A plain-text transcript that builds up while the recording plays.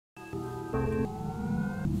Hello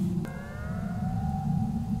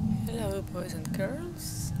boys and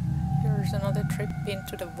girls, here's another trip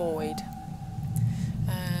into the void,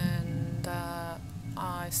 and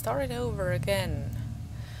I started over again,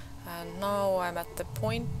 and now I'm at the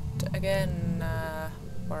point again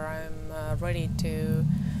where I'm ready to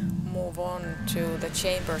move on to the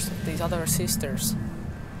chambers of these other sisters.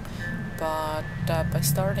 But by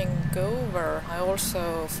starting over, I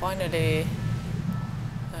also finally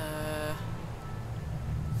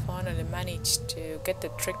managed to get the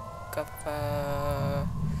trick of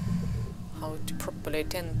how to properly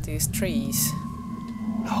tend these trees.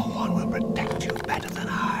 No one will protect you better than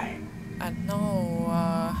I. And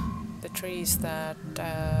now the trees that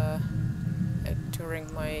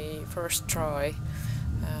during my first try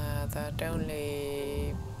that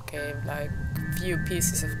only gave like few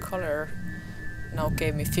pieces of color now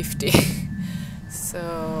gave me 50. So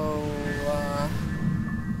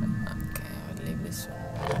okay, I'll leave this one.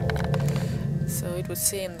 So it would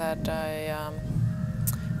seem that I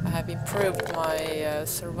have improved my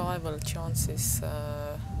survival chances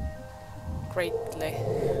greatly.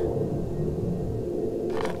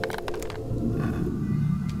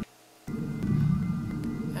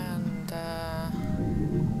 And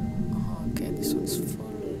okay, this one's full,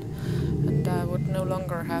 and I would no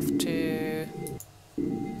longer have to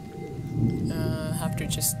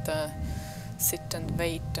just sit and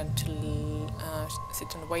wait until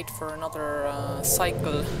wait for another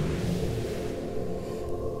cycle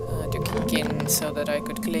to kick in, so that I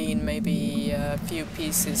could glean maybe a few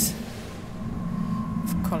pieces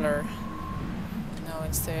of color. Now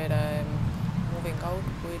instead I'm moving out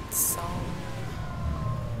with some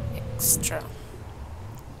extra.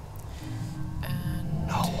 And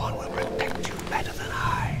no one will protect you better than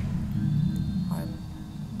I.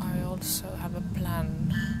 I also have a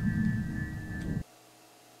plan.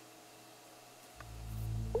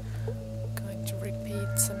 I'm going to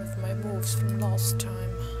repeat some of my moves from last time.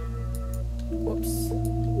 Whoops.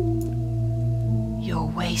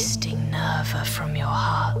 You're wasting nerva from your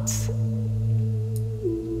hearts.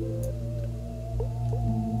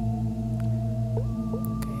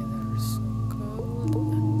 Okay, there's some gold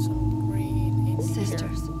and some green in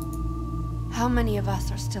Sisters, here. how many of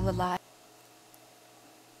us are still alive?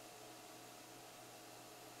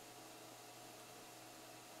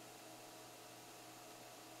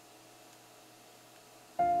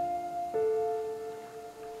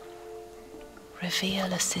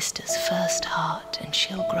 Reveal a sister's first heart and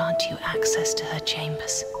she'll grant you access to her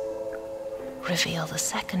chambers. Reveal the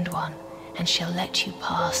second one and she'll let you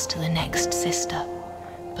pass to the next sister.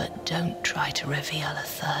 But don't try to reveal a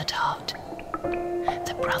third heart.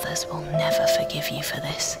 The brothers will never forgive you for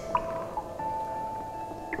this.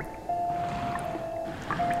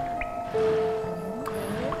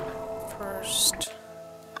 Okay, first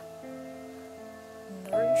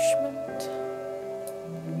nourishment.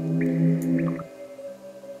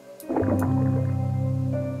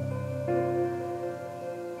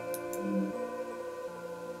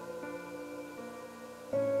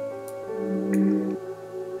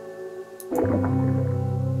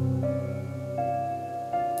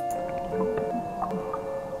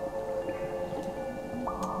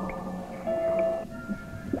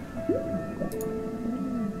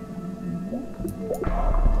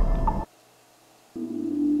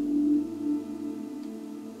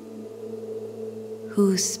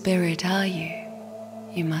 Whose spirit are you?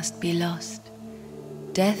 You must be lost.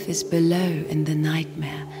 Death is below in the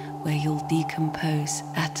nightmare where you'll decompose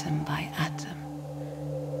atom by atom.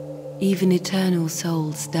 Even eternal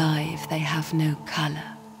souls die if they have no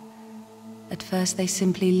color. At first they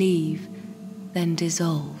simply leave, then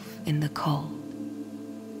dissolve in the cold.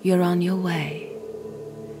 You're on your way.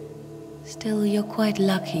 Still, you're quite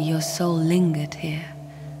lucky your soul lingered here,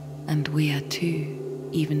 and we are too.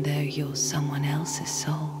 Even though you're someone else's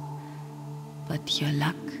soul. But your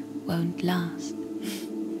luck won't last.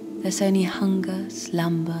 There's only hunger,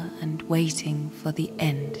 slumber, and waiting for the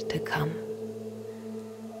end to come.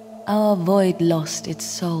 Our void lost its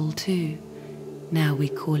soul too. Now we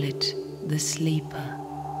call it the sleeper.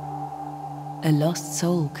 A lost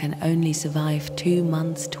soul can only survive 2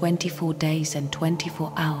 months, 24 days, and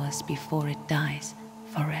 24 hours before it dies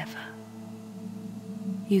forever.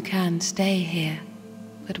 You can stay here.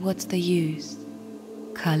 But what's the use?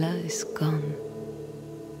 Color is gone.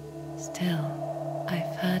 Still,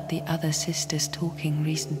 I've heard the other sisters talking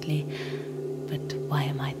recently, but why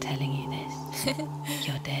am I telling you this?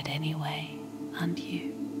 You're dead anyway, aren't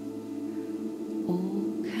you?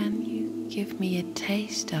 Or can you give me a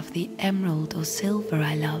taste of the emerald or silver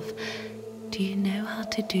I love? Do you know how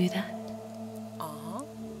to do that?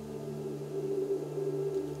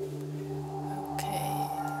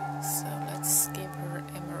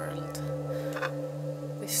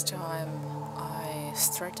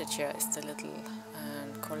 strategized a little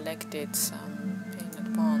and collected some in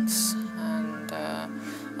advance, and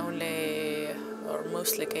only or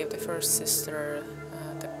mostly gave the first sister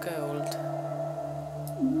the gold.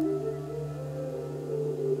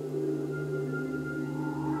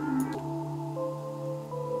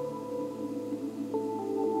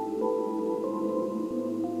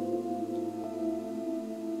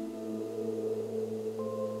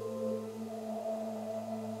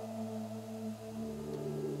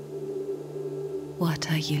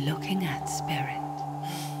 What are you looking at, Spirit?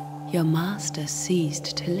 Your master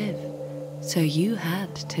ceased to live, so you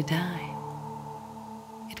had to die.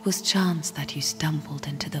 It was chance that you stumbled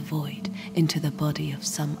into the void, into the body of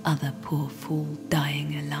some other poor fool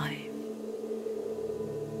dying alive.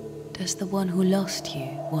 Does the one who lost you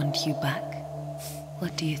want you back?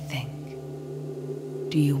 What do you think?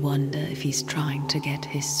 Do you wonder if he's trying to get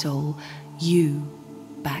his soul, you,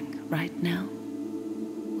 back right now?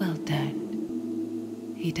 Well, don't.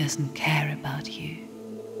 He doesn't care about you.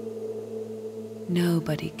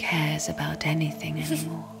 Nobody cares about anything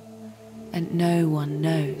anymore, and no one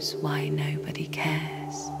knows why nobody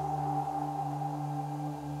cares.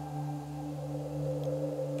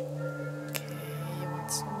 Okay, you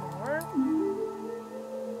want some more?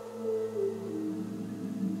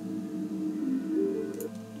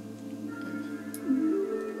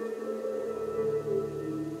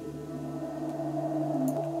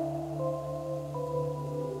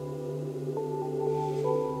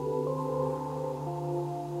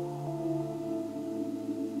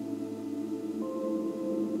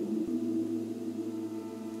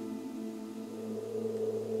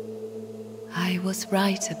 I was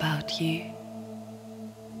right about you.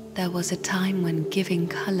 There was a time when giving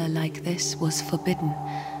color like this was forbidden.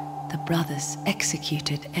 The brothers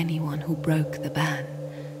executed anyone who broke the ban.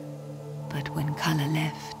 But when color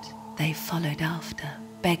left, they followed after,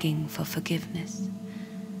 begging for forgiveness.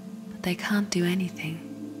 But they can't do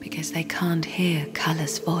anything because they can't hear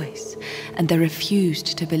color's voice, and they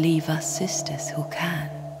refused to believe us sisters who can.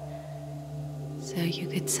 So you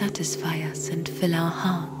could satisfy us and fill our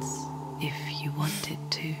hearts if you wanted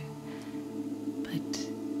to. But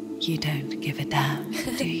you don't give a damn,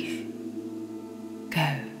 do you?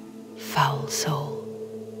 Go, foul soul.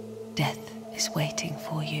 Death is waiting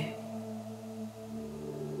for you.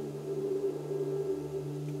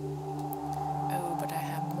 Oh, but I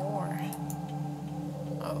have more.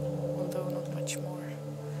 Oh, although not much more.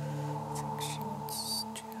 I think she wants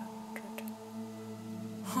 200.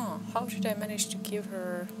 Huh, how did I manage to give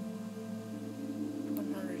her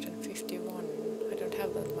 151? I don't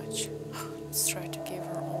have that much. Let's try to give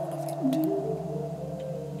her all of it.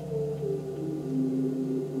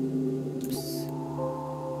 Oops.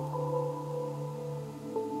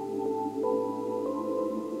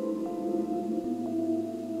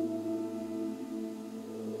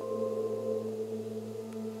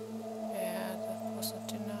 Yeah, that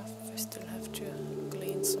wasn't enough. I still have to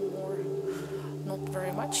glean some more. Not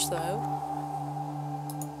very much though.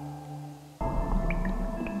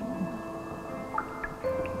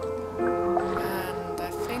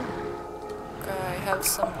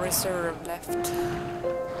 Some reserve left.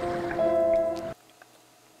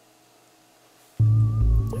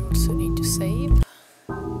 I also need to save.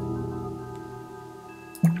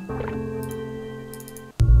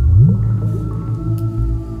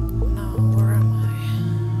 Now, where am I?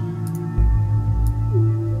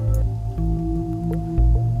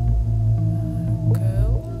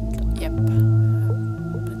 Gold? Yep.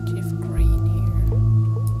 Plenty of green here.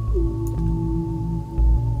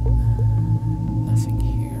 Nothing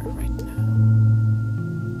here right now.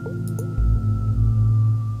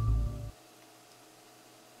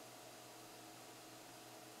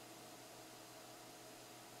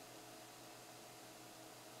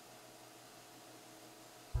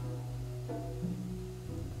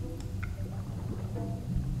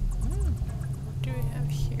 What do we have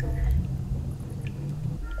here?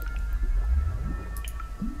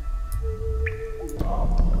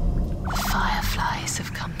 The fireflies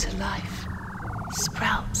have come to life.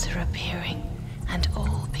 Sprouts are appearing, and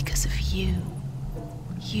all because of you.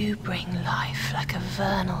 You bring life like a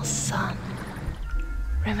vernal sun.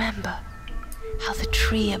 Remember how the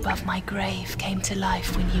tree above my grave came to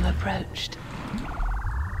life when you approached?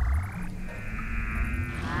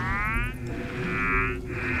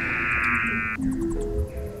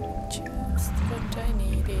 Just what I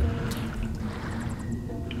needed.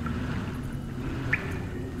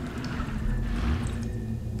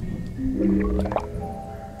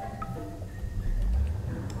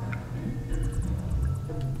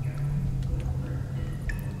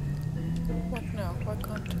 What now? Why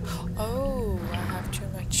can't... Oh, I have to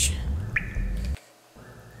make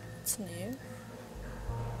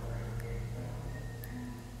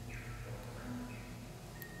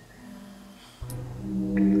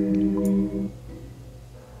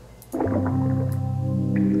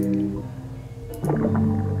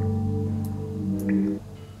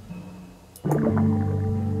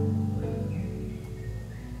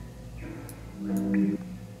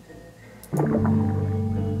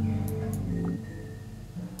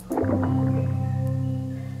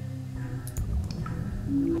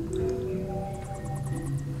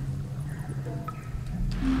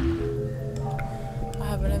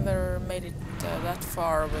made it that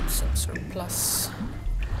far with some surplus.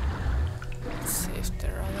 Let's see if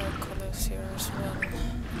there are other colors here as well.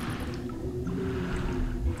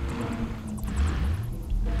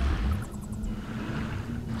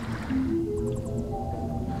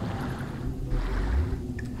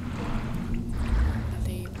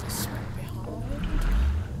 Leave this one behind.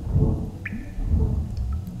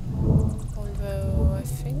 Although I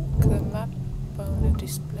think the map only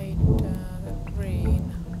displayed the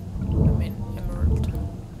green, I mean emerald.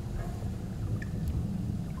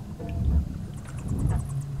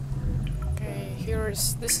 Okay,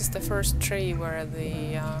 this is the first tree where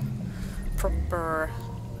the proper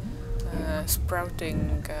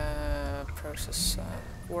sprouting process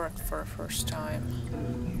worked for the first time.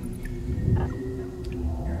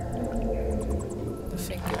 I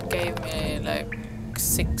think it gave me like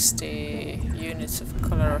 60 units of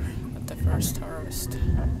color at the first harvest.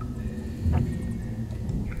 Okay,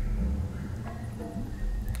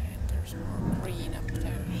 and there's more green up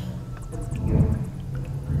there.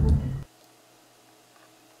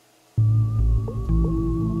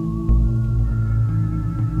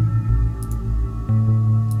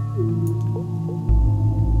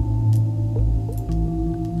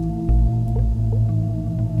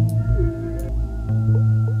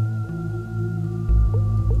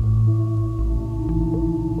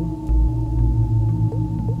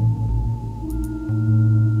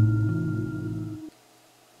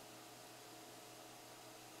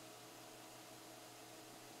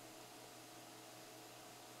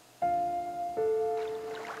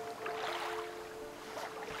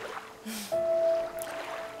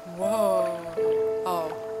 Whoa!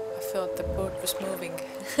 Oh, I thought the boat was moving.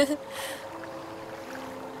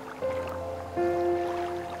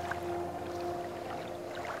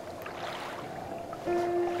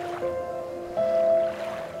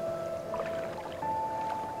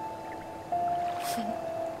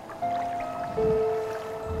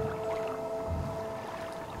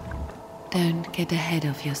 Don't get ahead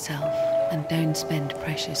of yourself, and don't spend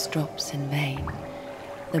precious drops in vain.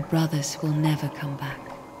 The brothers will never come back,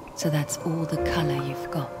 so that's all the color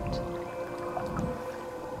you've got.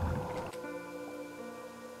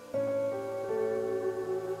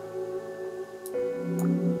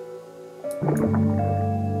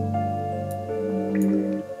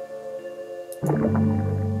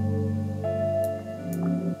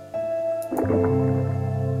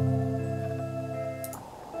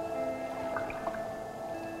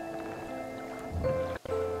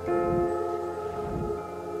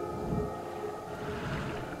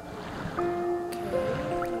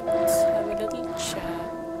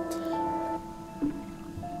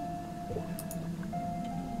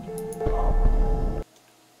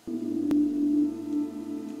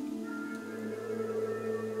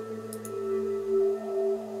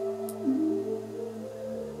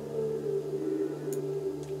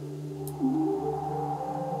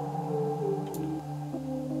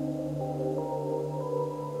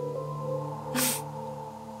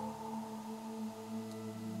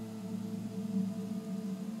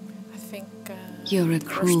 You're a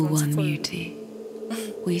cruel one, Muti.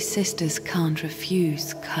 We sisters can't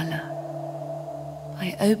refuse color.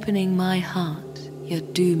 By opening my heart, you're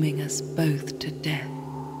dooming us both to death.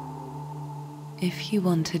 If you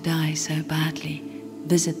want to die so badly,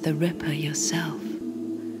 visit the Ripper yourself.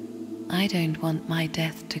 I don't want my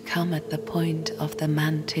death to come at the point of the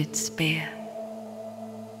manted spear.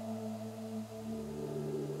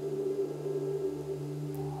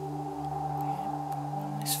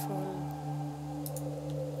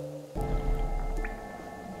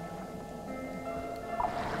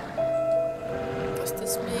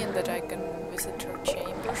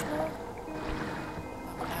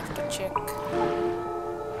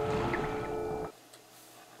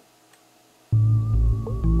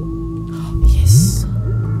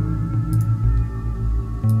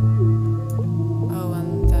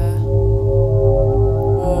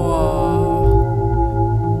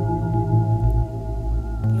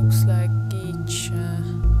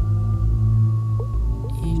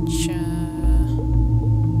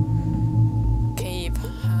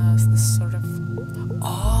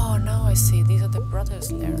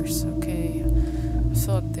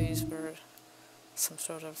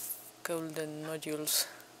 Golden nodules,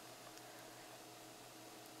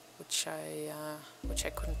 which I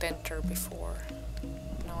couldn't enter before.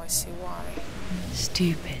 Now I see why.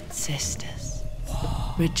 Stupid sisters.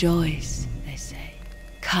 Rejoice, they say.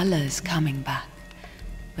 Color's coming back.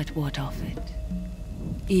 But what of it?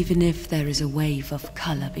 Even if there is a wave of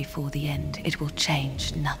color before the end, it will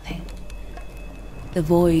change nothing. The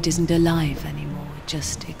void isn't alive anymore, it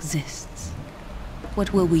just exists.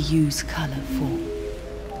 What will we use color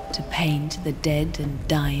for? To paint the dead and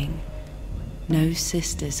dying? No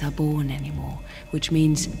sisters are born anymore, which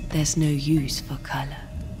means there's no use for color.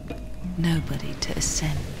 Nobody to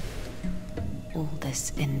ascend. All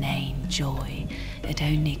this inane joy, it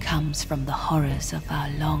only comes from the horrors of our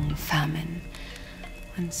long famine.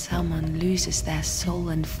 When someone loses their soul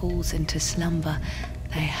and falls into slumber,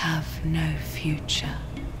 they have no future.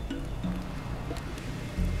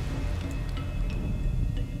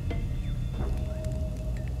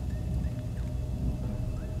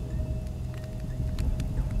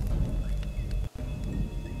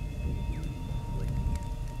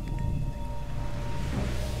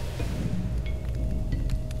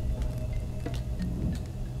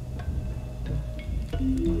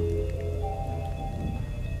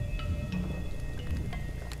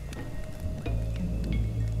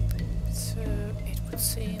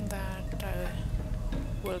 Seeing that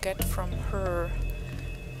we'll get from her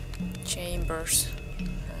chambers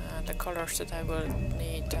the colors that I will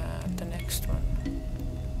need the next one.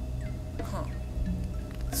 Huh.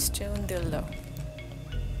 Stone dildo.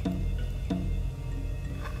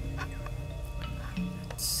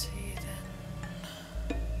 Let's see then.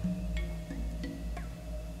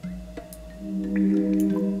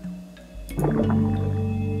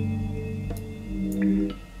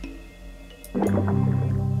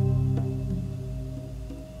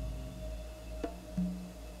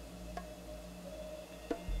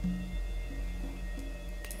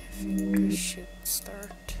 Should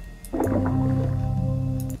start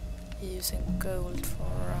using gold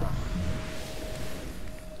for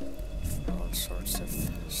all sorts of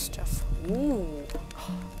stuff. Ooh,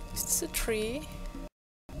 is this a tree?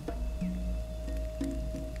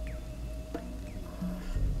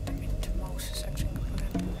 Damn it, mouse is acting up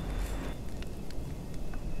again.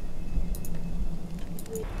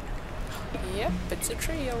 Yep, it's a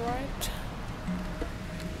tree, alright.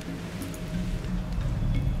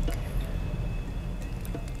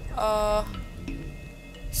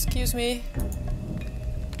 Excuse me.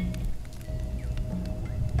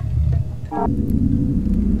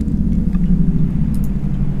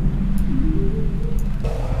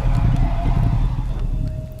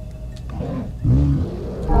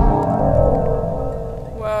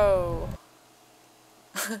 Whoa.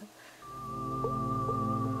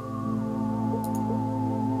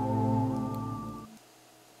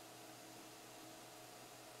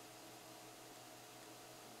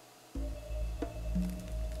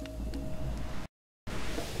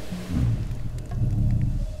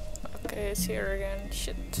 It's here again.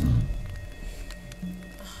 Shit.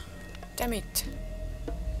 Damn it.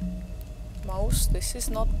 Mouse, this is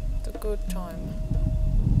not a good time.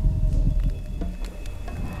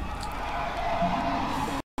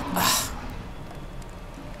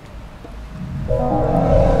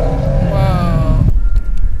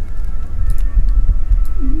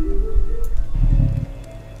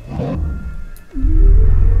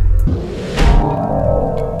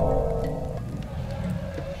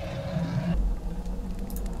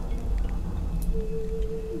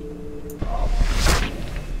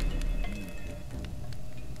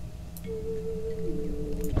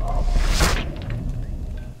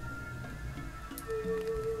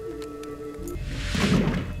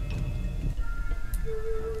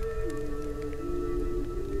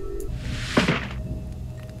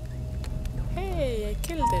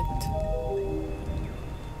 Killed it.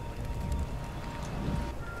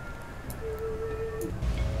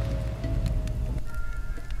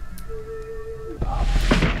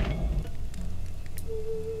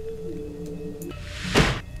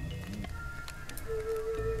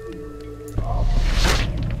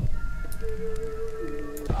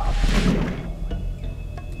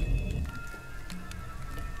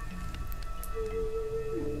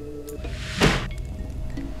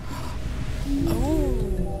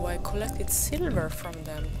 Collected silver from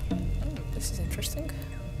them. This is interesting.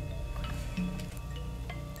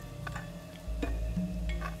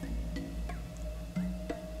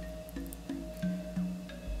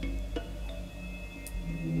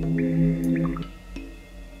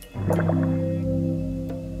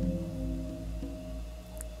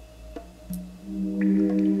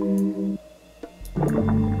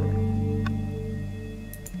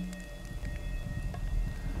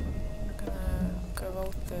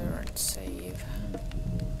 Save.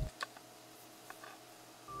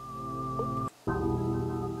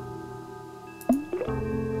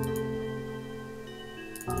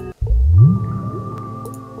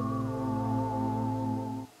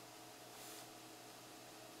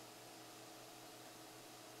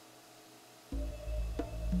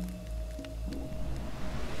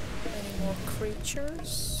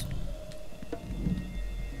 creatures.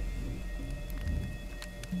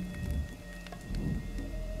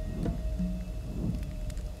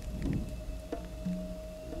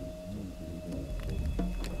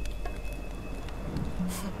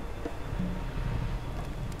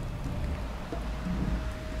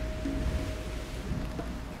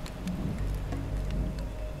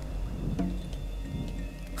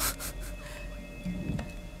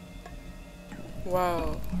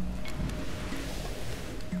 Wow.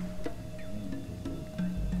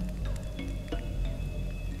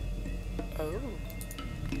 Oh.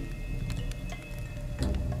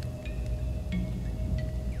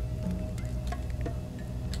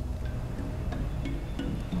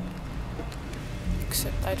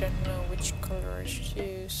 Except I don't know which color I should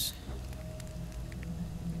use.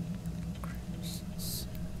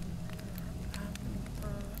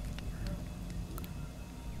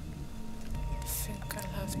 I think I'll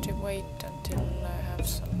have to wait until I have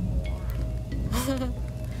some more.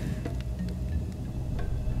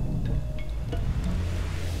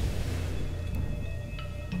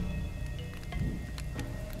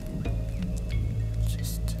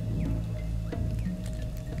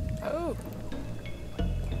 Oh!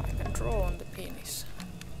 I can draw on the penis.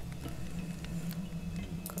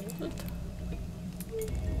 Good.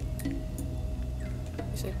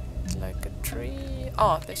 Is it like a tree?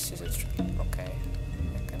 Oh, this is a tree. Okay.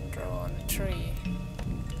 I can draw on a tree.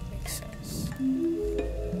 Makes sense.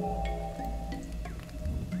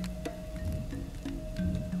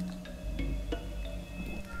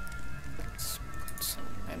 Let's put some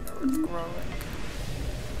emerald growing.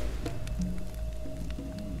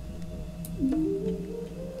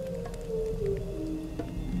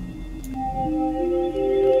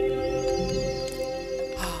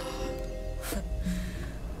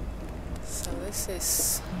 So this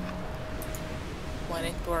is when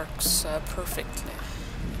it works perfectly.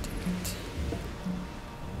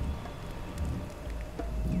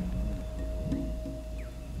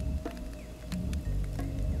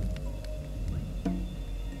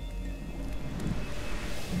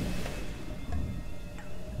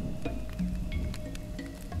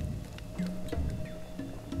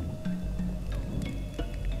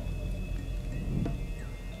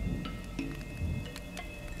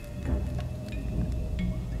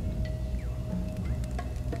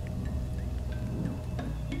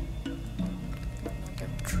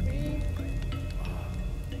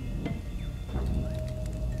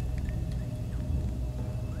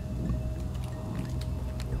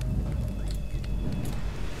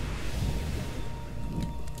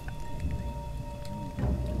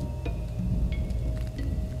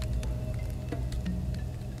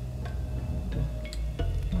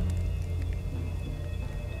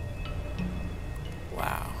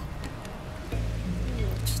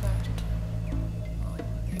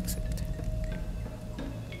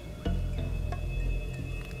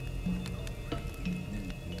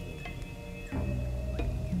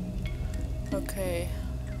 Okay,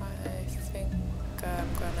 I think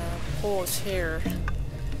I'm gonna pause here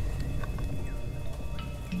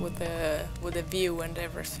with the view and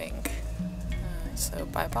everything. So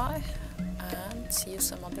bye bye, and see you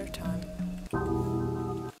some other time.